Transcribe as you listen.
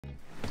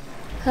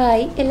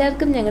Hi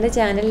എല്ലാവർക്കും ഞങ്ങളുടെ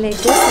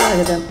ചാനലിലേക്ക്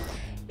സ്വാഗതം.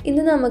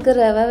 ഇന്ന് നമുക്ക്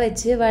റവ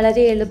വെച്ച്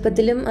വളരെ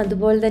എളുപ്പത്തിലും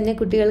അതുപോലെ തന്നെ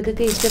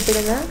കുട്ടികൾക്കൊക്കെ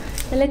ഇഷ്ടപ്പെടുന്ന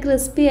നല്ല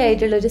ക്രിസ്പി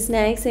ആയിട്ടുള്ള ഒരു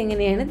സ്നാക്സ്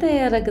എങ്ങനെയാണ്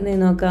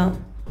തയ്യാറാക്കുന്നതെന്ന് നോക്കാം.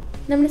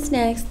 നമ്മൾ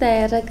സ്നാക്സ്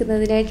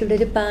തയ്യാറാക്കുന്നതിനായിട്ട് ഇവിടെ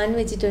ഒരു പാൻ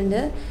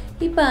വെച്ചിട്ടുണ്ട്.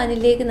 ഈ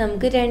പാനിലേക്ക്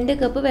നമുക്ക് 2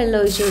 കപ്പ് വെള്ളം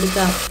ഒഴിച്ചു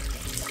കൊടുക്കാം.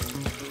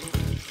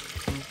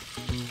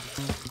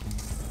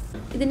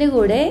 ഇതിൻ്റെ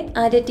കൂടെ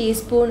 1/2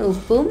 ടീസ്പൂൺ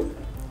ഉപ്പും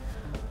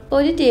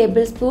 1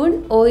 ടേബിൾ സ്പൂൺ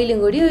ഓയിലും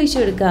കൂടി ഒഴിച്ചു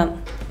കൊടുക്കാം.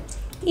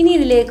 ഇനി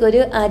ഇതിലേക്ക് ഒരു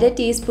 1/2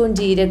 ടീസ്പൂൺ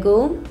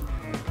ജീരകവും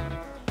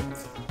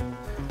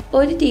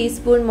 1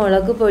 ടീസ്പൂൺ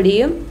മുളക്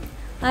പൊടിയും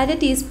 1/2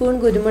 ടീസ്പൂൺ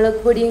കുരുമുളക്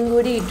പൊടിയും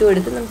കൂടി ഇട്ട്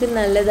കൊടുത്ത് നമുക്ക്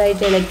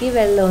നല്ലതായിട്ട് ഇളക്കി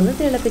വെള്ളം ഒന്ന്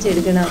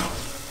തിളപ്പിച്ചെടുക്കണം.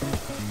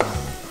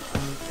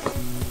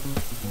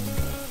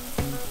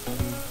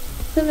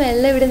 ഇപ്പം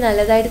വെള്ളം ഇവിടെ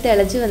നല്ലതായിട്ട്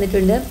തിളച്ച്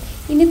വന്നിട്ടുണ്ട്.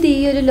 ഇനി തീ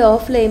ഒരു ലോ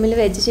ഫ്ലെയിമിൽ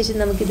വെച്ച ശേഷം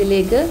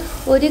നമുക്കിതിലേക്ക്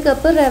 1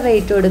 കപ്പ് റവ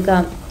ഇട്ട്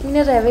കൊടുക്കാം.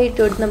 ഇങ്ങനെ റവ ഇട്ട്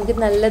കൊടുത്ത് നമുക്ക്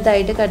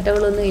നല്ലതായിട്ട്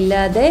കട്ടകളൊന്നും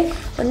ഇല്ലാതെ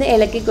ഒന്ന്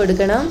ഇളക്കി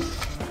കൊടുക്കണം.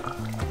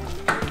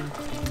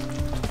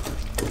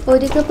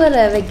 1 കപ്പ്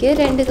റവയ്ക്ക്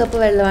 2 കപ്പ്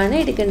വെള്ളമാണ്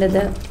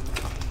എടുക്കേണ്ടത്.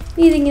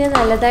 ഇതിങ്ങനെ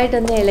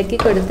നല്ലതായിട്ടൊന്ന് ഇളക്കി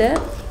കൊടുത്ത്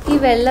ഈ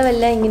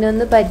വെള്ളമെല്ലാം ഇങ്ങനെ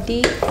ഒന്ന് പറ്റി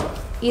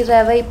ഈ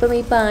റവ ഇപ്പം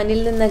ഈ പാനിൽ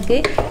നിന്നൊക്കെ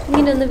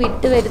ഇങ്ങനെ ഒന്ന്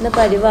വിട്ട് വരുന്ന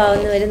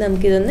പരുവാവുന്ന വരെ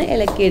നമുക്കിതൊന്ന്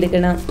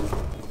ഇളക്കിയെടുക്കണം.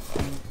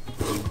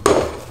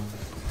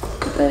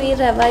 ഇപ്പം ഈ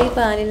റവ ഈ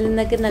പാനിൽ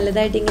നിന്നൊക്കെ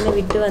നല്ലതായിട്ട് ഇങ്ങനെ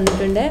വിട്ട്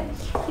വന്നിട്ടുണ്ട്.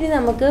 ഇനി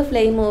നമുക്ക്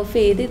ഫ്ലെയിം ഓഫ്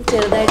ചെയ്ത്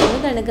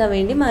ചെറുതായിട്ടൊന്ന് തണുക്കാൻ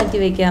വേണ്ടി മാറ്റി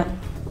വയ്ക്കാം.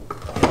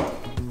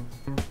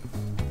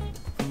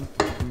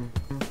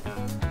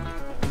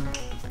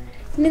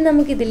 ഇനി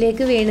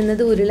നമുക്കിതിലേക്ക്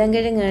വേണ്ടുന്നത്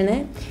ഉരുളൻകിഴങ്ങാണ്.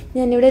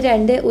 ഞാനിവിടെ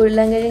 2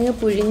 ഉരുളൻകിഴങ്ങ്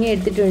പുഴുങ്ങി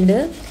എടുത്തിട്ടുണ്ട്.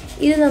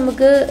 ഇത്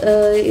നമുക്ക്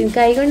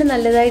കൈകൊണ്ട്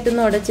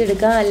നല്ലതായിട്ടൊന്ന്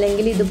ഉടച്ചെടുക്കാം,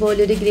 അല്ലെങ്കിൽ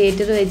ഇതുപോലൊരു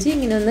ഗ്രേറ്റർ വെച്ച്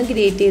ഇങ്ങനെ ഒന്ന്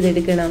ഗ്രേറ്റ്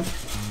ചെയ്തെടുക്കണം.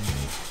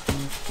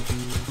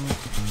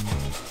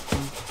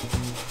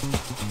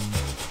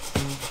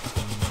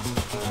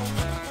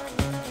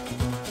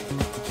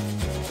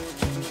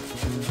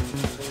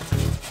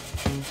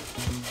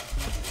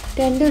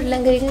 രണ്ട്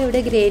ഉരുളൻകിഴങ്ങ്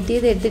ഇവിടെ ഗ്രേറ്റ്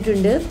ചെയ്ത്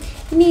എടുത്തിട്ടുണ്ട്.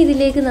 ഇനി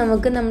ഇതിലേക്ക്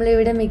നമുക്ക്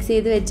നമ്മളിവിടെ മിക്സ്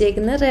ചെയ്ത്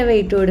വെച്ചേക്കുന്ന റവ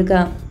ഇട്ട്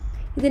കൊടുക്കാം.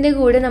 ഇതിൻ്റെ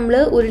കൂടെ നമ്മൾ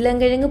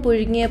ഉരുളൻകിഴങ്ങ്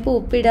പുഴുങ്ങിയപ്പോൾ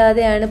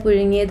ഉപ്പിടാതെയാണ്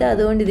പുഴുങ്ങിയത്,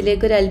 അതുകൊണ്ട്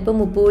ഇതിലേക്ക് ഒരു അല്പം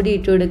ഉപ്പ് കൂടി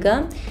ഇട്ട് കൊടുക്കാം.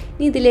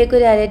 ഇനി ഇതിലേക്ക്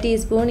ഒരു 1/2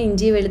 ടീസ്പൂൺ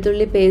ഇഞ്ചി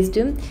വെളുത്തുള്ളി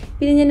പേസ്റ്റും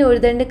പിന്നെ ഞാൻ 1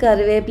 തണ്ട്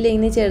കറിവേപ്പില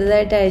ഇങ്ങനെ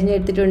ചെറുതായിട്ട്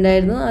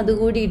അരിഞ്ഞെടുത്തിട്ടുണ്ടായിരുന്നു,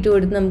 അതുകൂടി ഇട്ട്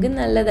കൊടുത്ത് നമുക്ക്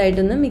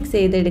നല്ലതായിട്ടൊന്ന് മിക്സ്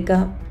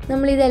ചെയ്തെടുക്കാം.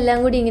 നമ്മളിതെല്ലാം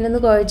കൂടി ഇങ്ങനെ ഒന്ന്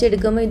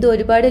കുഴച്ചെടുക്കുമ്പോൾ ഇത്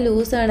ഒരുപാട്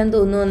ലൂസാണെന്ന്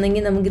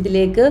തോന്നുന്നുവെങ്കിൽ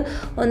നമുക്കിതിലേക്ക്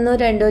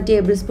 1-2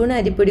 ടേബിൾ സ്പൂൺ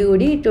അരിപ്പൊടി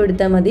കൂടി ഇട്ട്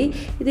കൊടുത്താൽ മതി.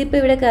 ഇതിപ്പോൾ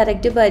ഇവിടെ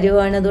കറക്റ്റ്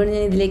പരുവാണ്, അതുകൊണ്ട്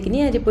ഞാൻ ഇതിലേക്ക്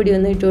ഇനി അരിപ്പൊടി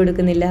ഒന്നും ഇട്ട്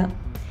കൊടുക്കുന്നില്ല.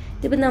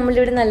 ഇതിപ്പോൾ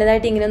നമ്മളിവിടെ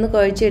നല്ലതായിട്ട് ഇങ്ങനെ ഒന്ന്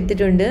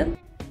കുഴച്ചെടുത്തിട്ടുണ്ട്.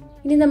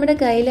 ഇനി നമ്മുടെ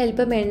കയ്യിൽ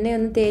അല്പം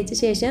എണ്ണയൊന്ന് തേച്ച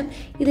ശേഷം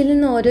ഇതിൽ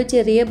നിന്ന് ഓരോ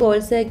ചെറിയ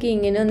ബോൾസാക്കി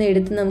ഇങ്ങനെ ഒന്ന്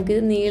എടുത്ത്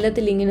നമുക്കിത്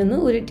നീളത്തിൽ ഇങ്ങനെ ഒന്ന്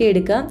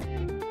ഉരുട്ടിയെടുക്കാം.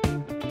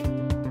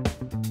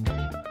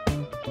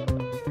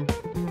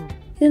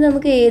 ഇത്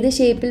നമുക്ക് ഏത്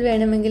ഷേപ്പിൽ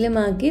വേണമെങ്കിലും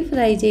ആക്കി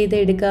ഫ്രൈ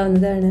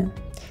ചെയ്തെടുക്കാവുന്നതാണ്.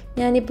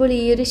 ഞാനിപ്പോൾ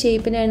ഈ ഒരു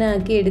ഷേപ്പിനാണ്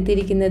ആക്കി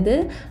എടുത്തിരിക്കുന്നത്.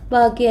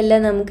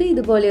 ബാക്കിയെല്ലാം നമുക്ക്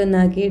ഇതുപോലെ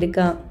ഒന്നാക്കി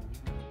എടുക്കാം.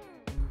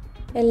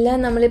 എല്ലാം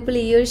നമ്മളിപ്പോൾ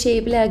ഈ ഒരു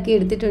ഷേപ്പിലാക്കി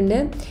എടുത്തിട്ടുണ്ട്.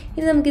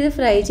 ഇനി നമുക്കിത്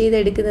ഫ്രൈ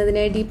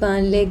ചെയ്തെടുക്കുന്നതിനായിട്ട് ഈ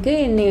പാനിലേക്ക്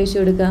എണ്ണ ഒഴിച്ചു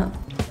കൊടുക്കാം.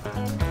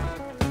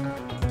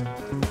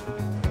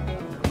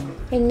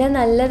 എണ്ണ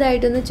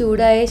നല്ലതായിട്ടൊന്ന്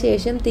ചൂടായ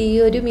ശേഷം തീ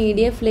ഒരു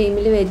മീഡിയം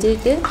ഫ്ലെയിമിൽ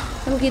വെച്ചിട്ട്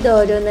നമുക്കിത്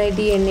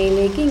ഓരോന്നായിട്ട് ഈ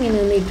എണ്ണയിലേക്ക് ഇങ്ങനെ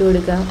ഒന്ന് ഇട്ട്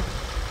കൊടുക്കാം.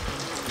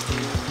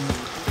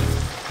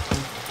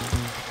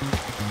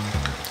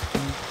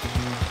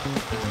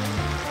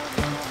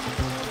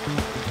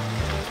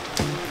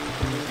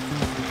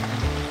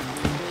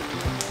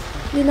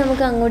 ഇത്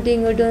നമുക്ക് അങ്ങോട്ടും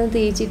ഇങ്ങോട്ടും ഒന്ന്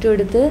തേച്ചിട്ട്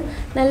കൊടുത്ത്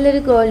നല്ലൊരു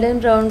ഗോൾഡൻ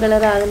ബ്രൗൺ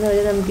കളർ ആകുന്ന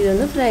വരെ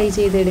നമുക്കിതൊന്ന് ഫ്രൈ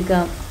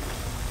ചെയ്തെടുക്കാം.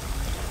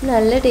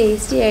 നല്ല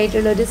ടേസ്റ്റി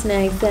ആയിട്ടുള്ളൊരു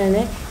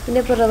സ്നാക്സാണ്.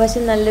 ഇതിൻ്റെ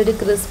പുറവശം നല്ലൊരു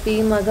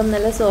ക്രിസ്പിയും അകം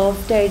നല്ല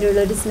സോഫ്റ്റ്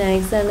ആയിട്ടുള്ളൊരു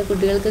സ്നാക്സാണ്.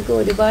 കുട്ടികൾക്കൊക്കെ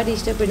ഒരുപാട്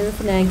ഇഷ്ടപ്പെടുന്ന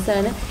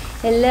സ്നാക്സാണ്.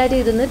 എല്ലാവരും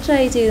ഇതൊന്ന്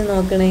ട്രൈ ചെയ്ത്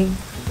നോക്കണേ.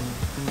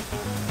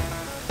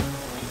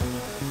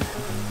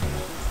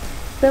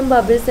 ഇപ്പം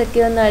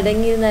ബബിൾസൊക്കെ ഒന്ന്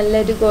അടങ്ങി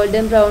നല്ലൊരു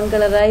ഗോൾഡൻ ബ്രൗൺ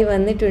കളറായി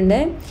വന്നിട്ടുണ്ട്.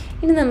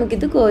 ഇനി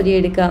നമുക്കിത്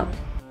കോരിയെടുക്കാം.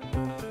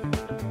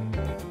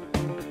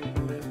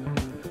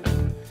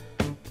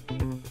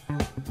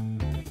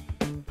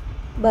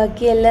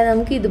 ബാക്കിയെല്ലാം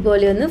നമുക്ക്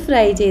ഇതുപോലെ ഒന്ന്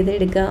ഫ്രൈ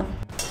ചെയ്തെടുക്കാം.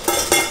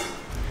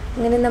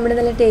 അങ്ങനെ നമ്മുടെ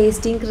നല്ല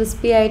ടേസ്റ്റിയും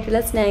ക്രിസ്പി ആയിട്ടുള്ള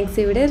സ്നാക്സ്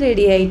ഇവിടെ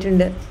റെഡി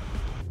ആയിട്ടുണ്ട്.